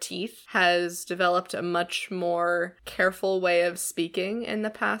sharper teeth, has developed a much more careful way of speaking in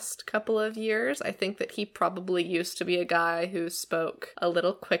the past couple of years. I think that he probably used to be a guy who spoke a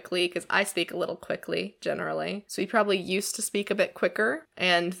little quickly, because I speak a little quickly, generally. So he probably used to speak a bit quicker,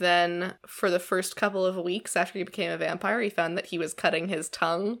 and then for the first couple of weeks after he became a vampire, he found that he was cutting his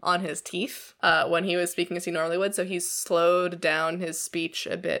tongue on his teeth when he was speaking as he normally would, so he's slowed down his speech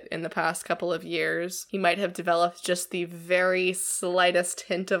a bit in the past couple of years. He might have developed just the very slightest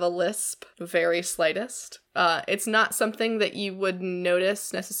hint of a lisp. Very slightest. It's not something that you would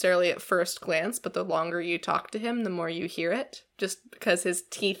notice necessarily at first glance, but the longer you talk to him, the more you hear it. Just because his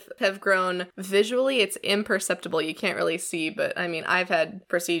teeth have grown visually, it's imperceptible. You can't really see, but I mean, I've had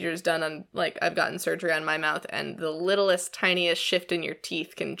procedures done on, I've gotten surgery on my mouth, and the littlest, tiniest shift in your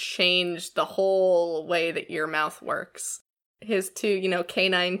teeth can change the whole way that your mouth works. His two,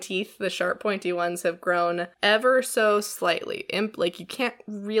 canine teeth, the sharp pointy ones, have grown ever so slightly. You can't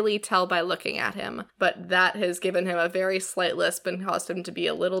really tell by looking at him, but that has given him a very slight lisp and caused him to be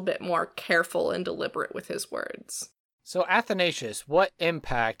a little bit more careful and deliberate with his words. So Athanasius, what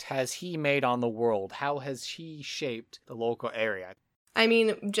impact has he made on the world? How has he shaped the local area? I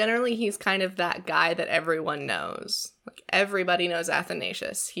mean, generally he's kind of that guy that everyone knows. Everybody knows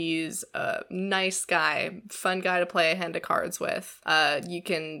Athanasius. He's a nice guy, fun guy to play a hand of cards with. You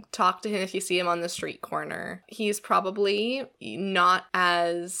can talk to him if you see him on the street corner. He's probably not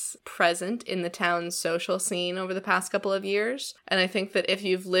as present in the town's social scene over the past couple of years. And I think that if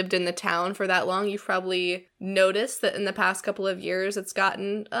you've lived in the town for that long, you've probably noticed that in the past couple of years, it's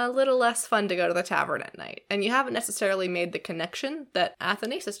gotten a little less fun to go to the tavern at night. And you haven't necessarily made the connection that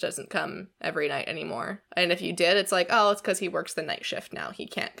Athanasius doesn't come every night anymore. And if you did, it's it's because he works the night shift now. He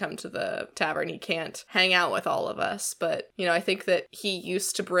can't come to the tavern. He can't hang out with all of us. But, I think that he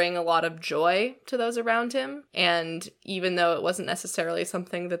used to bring a lot of joy to those around him. And even though it wasn't necessarily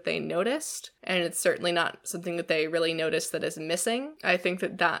something that they noticed, and it's certainly not something that they really noticed that is missing, I think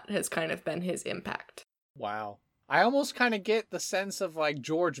that has kind of been his impact. Wow. I almost kind of get the sense of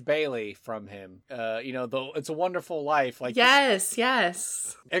George Bailey from him. Though It's a Wonderful Life.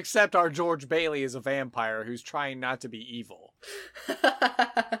 Yes. Except our George Bailey is a vampire who's trying not to be evil.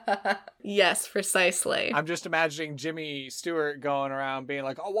 Yes, precisely. I'm just imagining Jimmy Stewart going around being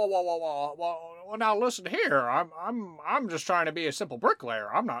like, "Oh, whoa, now listen here. I'm just trying to be a simple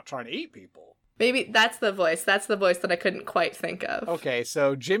bricklayer. I'm not trying to eat people." Maybe that's the voice. That's the voice that I couldn't quite think of. Okay,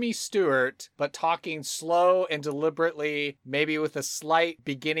 so Jimmy Stewart, but talking slow and deliberately, maybe with a slight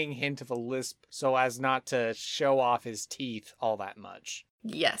beginning hint of a lisp so as not to show off his teeth all that much.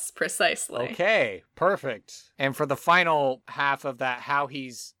 Yes, precisely. Okay, perfect. And for the final half of that, how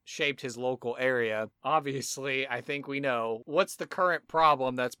he's shaped his local area, obviously, I think we know. What's the current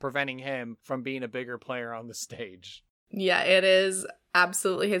problem that's preventing him from being a bigger player on the stage? Yeah, it is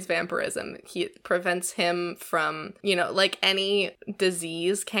absolutely his vampirism. He prevents him from, like any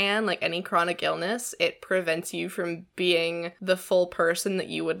disease can, like any chronic illness, it prevents you from being the full person that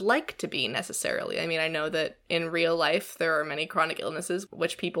you would like to be necessarily. I mean, I know that in real life there are many chronic illnesses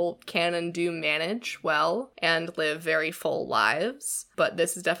which people can and do manage well and live very full lives, but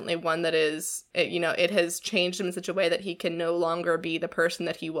this is definitely one that is, it has changed him in such a way that he can no longer be the person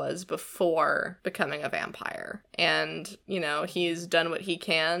that he was before becoming a vampire. And, he's done what he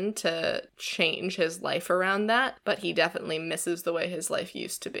can to change his life around that, but he definitely misses the way his life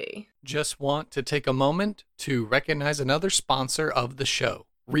used to be. Just want to take a moment to recognize another sponsor of the show,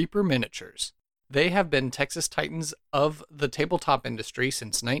 Reaper Miniatures. They have been Texas Titans of the tabletop industry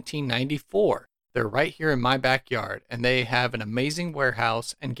since 1994. They're right here in my backyard, and they have an amazing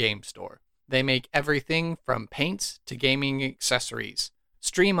warehouse and game store. They make everything from paints to gaming accessories.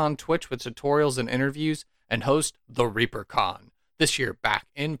 Stream on Twitch with tutorials and interviews, and host the ReaperCon, this year back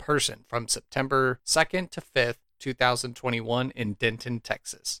in person from September 2nd to 5th, 2021 in Denton,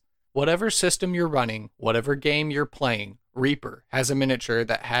 Texas. Whatever system you're running, whatever game you're playing, Reaper has a miniature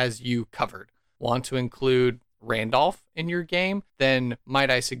that has you covered. Want to include Randolph in your game? Then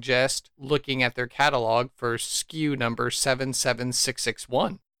might I suggest looking at their catalog for SKU number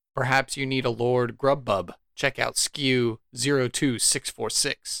 77661. Perhaps you need a Lord Grubbub. Check out SKU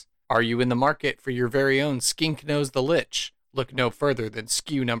 02646. Are you in the market for your very own Skinknose the Lich? Look no further than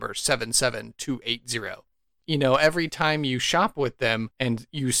SKU number 77280. Every time you shop with them and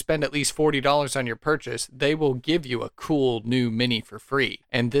you spend at least $40 on your purchase, they will give you a cool new mini for free.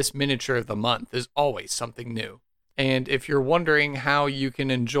 And this miniature of the month is always something new. And if you're wondering how you can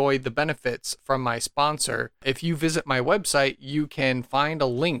enjoy the benefits from my sponsor, if you visit my website, you can find a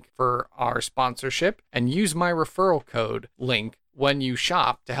link for our sponsorship and use my referral code link when you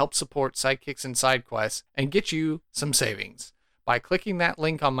shop to help support Sidekicks and SideQuests and get you some savings. By clicking that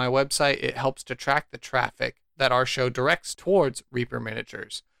link on my website, it helps to track the traffic that our show directs towards Reaper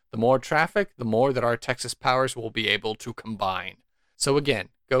Miniatures. The more traffic, the more that our Texas powers will be able to combine. So again,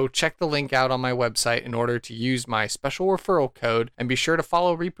 go check the link out on my website in order to use my special referral code, and be sure to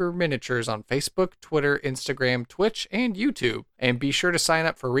follow Reaper Miniatures on Facebook, Twitter, Instagram, Twitch, and YouTube. And be sure to sign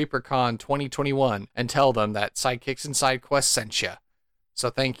up for ReaperCon 2021 and tell them that Sidekicks and SideQuests sent you.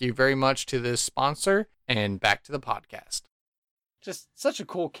 So thank you very much to this sponsor, and back to the podcast. Just such a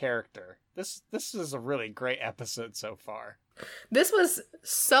cool character. This is a really great episode so far. This was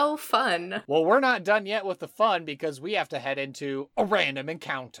so fun. Well, we're not done yet with the fun because we have to head into a random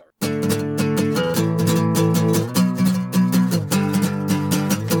encounter.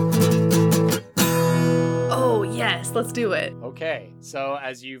 Oh, yes, let's do it. Okay, so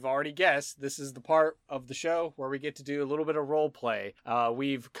as you've already guessed, this is the part of the show where we get to do a little bit of role play.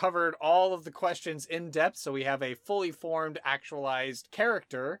 We've covered all of the questions in depth, so we have a fully formed, actualized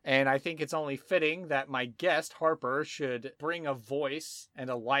character, and I think it's only fitting that my guest, Harper, should bring a voice and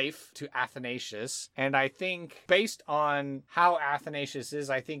a life to Athanasius. And I think, based on how Athanasius is,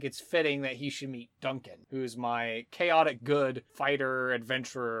 I think it's fitting that he should meet Duncan, who is my chaotic good fighter,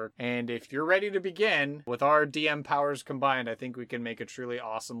 adventurer, and if you're ready to begin, with our DM powers combined, I think we can make a truly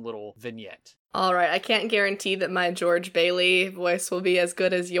awesome little vignette. All right, I can't guarantee that my George Bailey voice will be as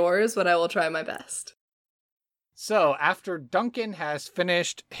good as yours, but I will try my best. So, after Duncan has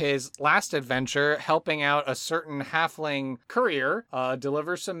finished his last adventure helping out a certain halfling courier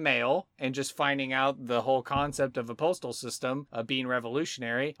deliver some mail and just finding out the whole concept of a postal system being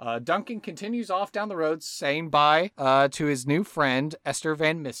revolutionary, Duncan continues off down the road saying bye to his new friend, Esther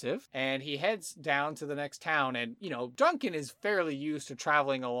Van Missive, and he heads down to the next town. And, Duncan is fairly used to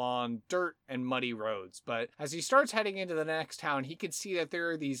traveling along dirt and muddy roads, but as he starts heading into the next town, he can see that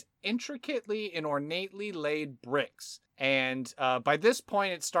there are these intricately and ornately laid bricks. And by this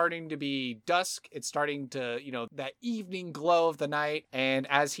point, it's starting to be dusk. It's starting to, that evening glow of the night. And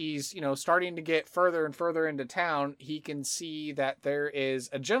as he's, starting to get further and further into town, he can see that there is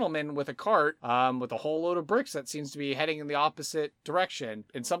a gentleman with a cart with a whole load of bricks that seems to be heading in the opposite direction.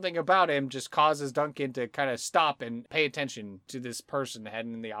 And something about him just causes Duncan to kind of stop and pay attention to this person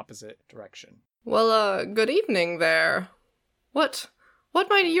heading in the opposite direction. Well, good evening there. What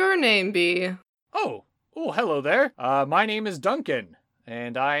might your name be? Oh, hello there. My name is Duncan,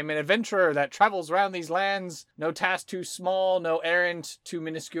 and I'm an adventurer that travels around these lands. No task too small, no errand too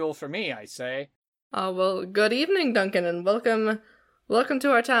minuscule for me, I say. Well, good evening, Duncan, and welcome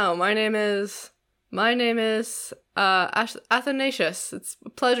to our town. My name is Athanasius. It's a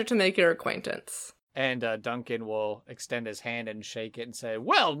pleasure to make your acquaintance. And Duncan will extend his hand and shake it and say,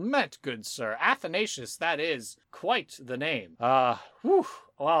 "Well met, good sir. Athanasius, that is quite the name.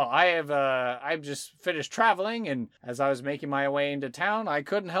 Well, I've just finished traveling, and as I was making my way into town, I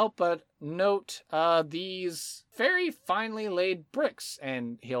couldn't help but note these very finely laid bricks.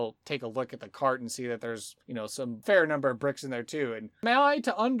 And he'll take a look at the cart and see that there's, some fair number of bricks in there too. And may I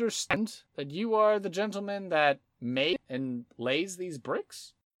to understand that you are the gentleman that made and lays these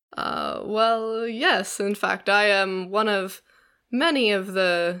bricks? Well, yes. In fact, I am one of many of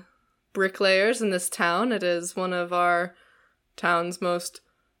the bricklayers in this town. It is one of our town's most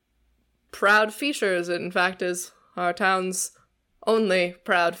proud features. It, in fact, is our town's only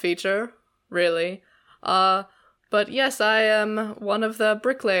proud feature, really. But yes, I am one of the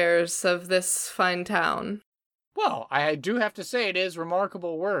bricklayers of this fine town. Well, I do have to say it is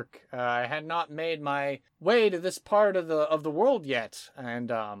remarkable work. I had not made my way to this part of the world yet, and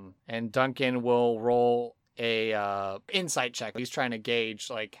Duncan will roll a insight check. He's trying to gauge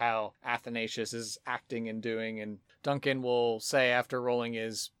like how Athanasius is acting and doing, and Duncan will say, after rolling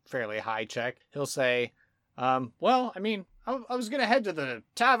his fairly high check, he'll say, well, I mean, I was going to head to the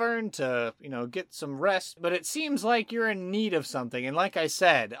tavern to, get some rest, but it seems like you're in need of something. And like I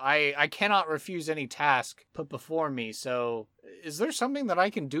said, I cannot refuse any task put before me. So is there something that I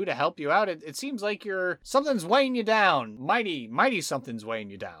can do to help you out? It seems like something's weighing you down. Mighty something's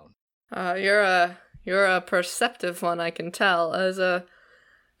weighing you down. You're a perceptive one, I can tell. As a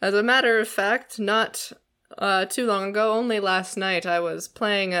matter of fact, not too long ago, only last night, I was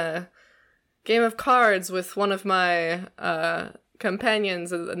playing a game of cards with one of my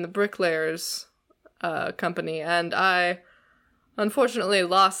companions in the bricklayers company, and I unfortunately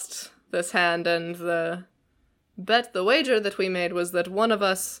lost this hand, and the wager that we made was that one of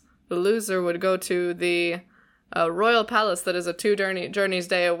us, the loser, would go to the royal palace that is a 2 journeys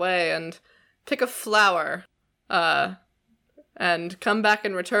day away and pick a flower and come back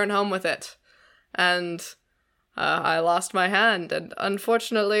and return home with it. And I lost my hand, and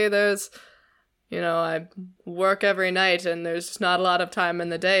unfortunately I work every night, and there's just not a lot of time in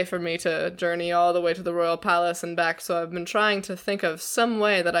the day for me to journey all the way to the royal palace and back, so I've been trying to think of some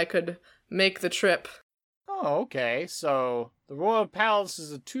way that I could make the trip. Oh, okay. So the royal palace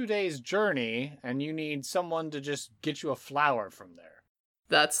is a 2 days journey, and you need someone to just get you a flower from there.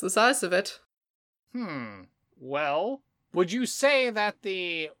 That's the size of it. Well, would you say that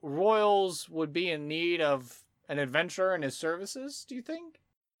the royals would be in need of an adventurer and his services, do you think?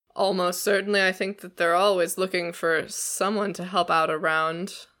 Almost certainly. I think that they're always looking for someone to help out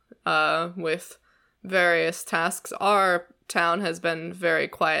around with various tasks. Our town has been very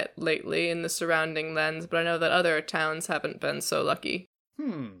quiet lately in the surrounding lands, but I know that other towns haven't been so lucky.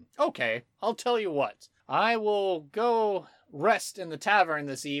 Okay. I'll tell you what. I will go rest in the tavern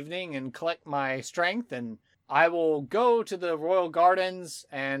this evening and collect my strength, and I will go to the royal gardens,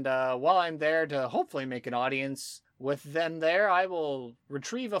 and while I'm there to hopefully make an audience with them there, I will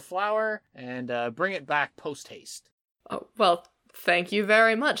retrieve a flower and bring it back post-haste. Oh, well, thank you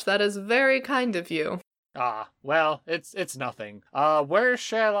very much. That is very kind of you. Well, it's nothing. Where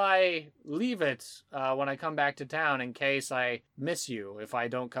shall I leave it when I come back to town in case I miss you if I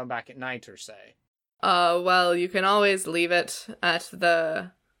don't come back at night or say? Well, you can always leave it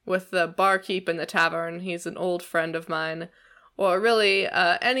with the barkeep in the tavern. He's an old friend of mine. Or really,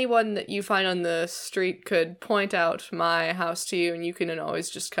 anyone that you find on the street could point out my house to you, and you can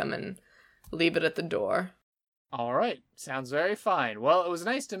always just come and leave it at the door. All right. Sounds very fine. Well, it was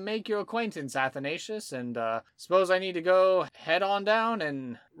nice to make your acquaintance, Athanasius, and suppose I need to go head on down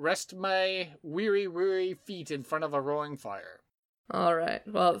and rest my weary feet in front of a roaring fire. All right.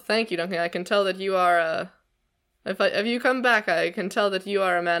 Well, thank you, Duncan. I can tell that you are if you come back, I can tell that you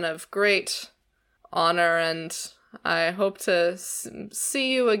are a man of great honor, and I hope to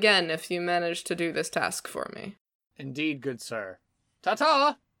see you again if you manage to do this task for me. Indeed, good sir.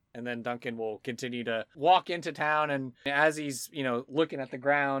 Ta-ta! And then Duncan will continue to walk into town, and as he's, looking at the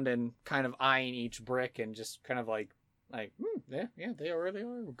ground and kind of eyeing each brick and just kind of yeah, they really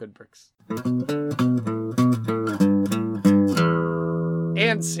are good bricks.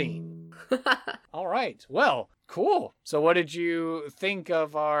 And scene. All right. Well, cool. So what did you think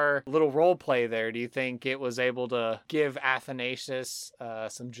of our little role play there? Do you think it was able to give Athanasius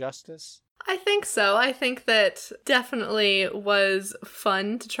some justice? I think so. I think that definitely was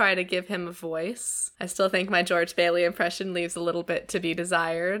fun to try to give him a voice. I still think my George Bailey impression leaves a little bit to be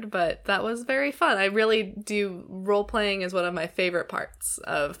desired, but that was very fun. I really do. Role-playing is one of my favorite parts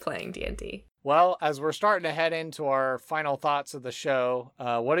of playing D&D. Well, as we're starting to head into our final thoughts of the show,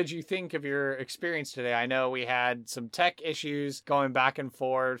 what did you think of your experience today? I know we had some tech issues going back and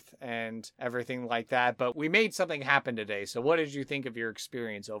forth and everything like that, but we made something happen today. So what did you think of your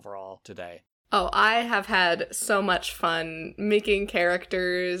experience overall today? Oh, I have had so much fun. Making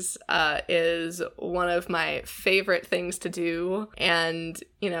characters is one of my favorite things to do. And,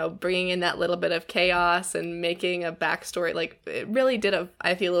 bringing in that little bit of chaos and making a backstory, it really did,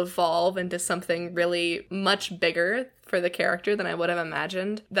 I feel, evolve into something really much bigger for the character than I would have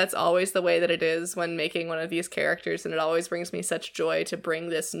imagined. That's always the way that it is when making one of these characters, and it always brings me such joy to bring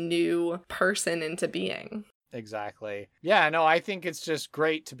this new person into being. Exactly. Yeah, no, I think it's just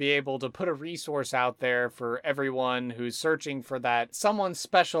great to be able to put a resource out there for everyone who's searching for that someone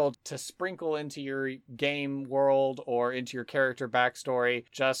special to sprinkle into your game world or into your character backstory,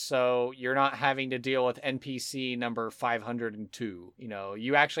 just so you're not having to deal with NPC number 502.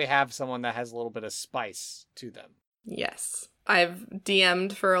 You actually have someone that has a little bit of spice to them. Yes. I've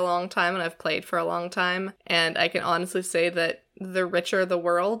DM'd for a long time and I've played for a long time, and I can honestly say that the richer the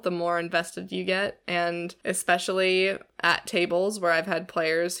world, the more invested you get, and especially at tables where I've had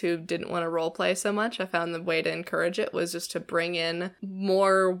players who didn't want to roleplay so much, I found the way to encourage it was just to bring in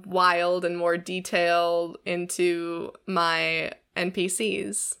more wild and more detail into my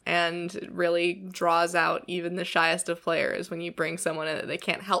NPCs, and it really draws out even the shyest of players when you bring someone in that they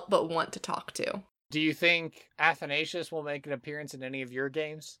can't help but want to talk to. Do you think Athanasius will make an appearance in any of your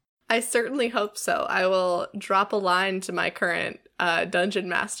games? I certainly hope so. I will drop a line to my current dungeon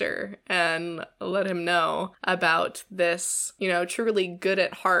master and let him know about this, truly good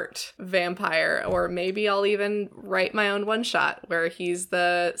at heart vampire, or maybe I'll even write my own one-shot where he's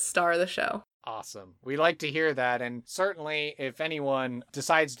the star of the show. Awesome. We like to hear that, and certainly if anyone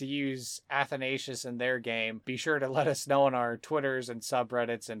decides to use Athanasius in their game, be sure to let us know on our Twitters and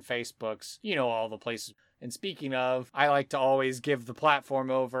subreddits and Facebooks, all the places. And speaking of, I like to always give the platform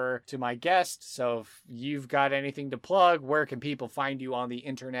over to my guest, so if you've got anything to plug, where can people find you on the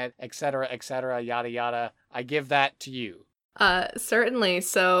internet, etc., yada yada, I give that to you. Certainly.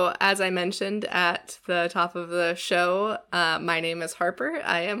 So, as I mentioned at the top of the show, my name is Harper.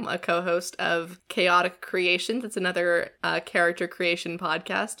 I am a co-host of Chaotic Creations. It's another character creation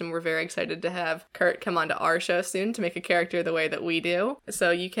podcast, and we're very excited to have Kurt come onto our show soon to make a character the way that we do.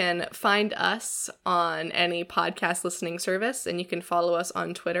 So you can find us on any podcast listening service, and you can follow us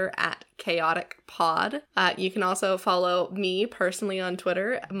on Twitter at Chaotic Pod. You can also follow me personally on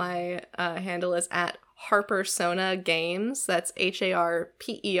Twitter. My handle is at Harpersona Games. That's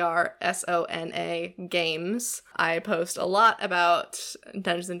HARPERSONA Games. I post a lot about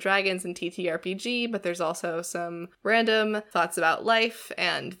Dungeons and Dragons and TTRPG, but there's also some random thoughts about life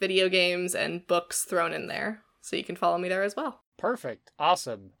and video games and books thrown in there. So you can follow me there as well. Perfect.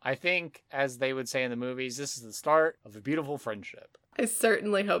 Awesome. I think, as they would say in the movies, this is the start of a beautiful friendship. I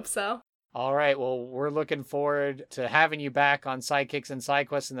certainly hope so. All right, well, we're looking forward to having you back on Sidekicks and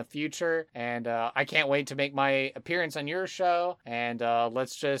SideQuests in the future, and I can't wait to make my appearance on your show, and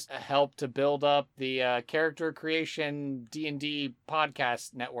let's just help to build up the character creation D&D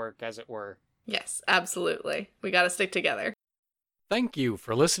podcast network, as it were. Yes, absolutely. We got to stick together. Thank you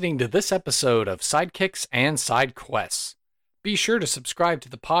for listening to this episode of Sidekicks and SideQuests. Be sure to subscribe to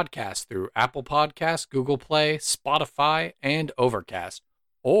the podcast through Apple Podcasts, Google Play, Spotify, and Overcast,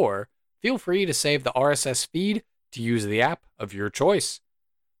 or feel free to save the RSS feed to use the app of your choice.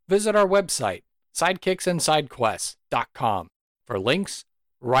 Visit our website, sidekicksandsidequests.com, for links,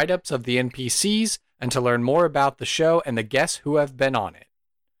 write-ups of the NPCs, and to learn more about the show and the guests who have been on it.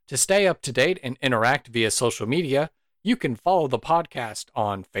 To stay up to date and interact via social media, you can follow the podcast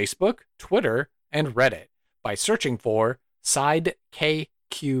on Facebook, Twitter, and Reddit by searching for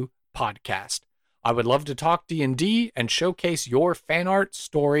SideKQ Podcast. I would love to talk D&D and showcase your fan art,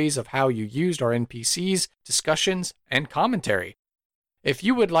 stories of how you used our NPCs, discussions, and commentary. If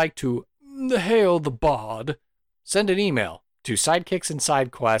you would like to hail the bard, send an email to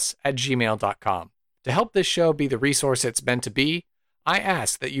sidekicksandsidequests@gmail.com. To help this show be the resource it's meant to be, I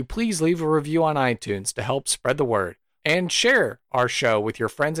ask that you please leave a review on iTunes to help spread the word, and share our show with your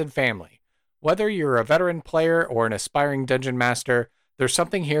friends and family. Whether you're a veteran player or an aspiring dungeon master, there's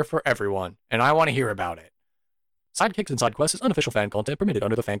something here for everyone, and I want to hear about it. Sidekicks and SideQuests is unofficial fan content permitted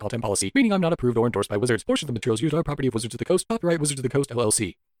under the fan content policy, meaning I'm not approved or endorsed by Wizards. Portions of the materials used are property of Wizards of the Coast, copyright Wizards of the Coast,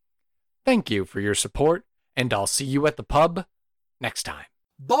 LLC. Thank you for your support, and I'll see you at the pub next time.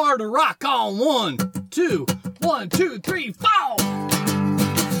 Bar to rock on 1, 2, 1, 2, 3, 4!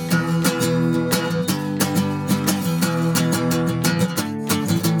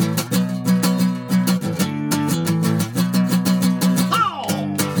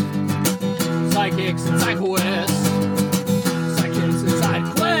 Sidekicks and SideQuests.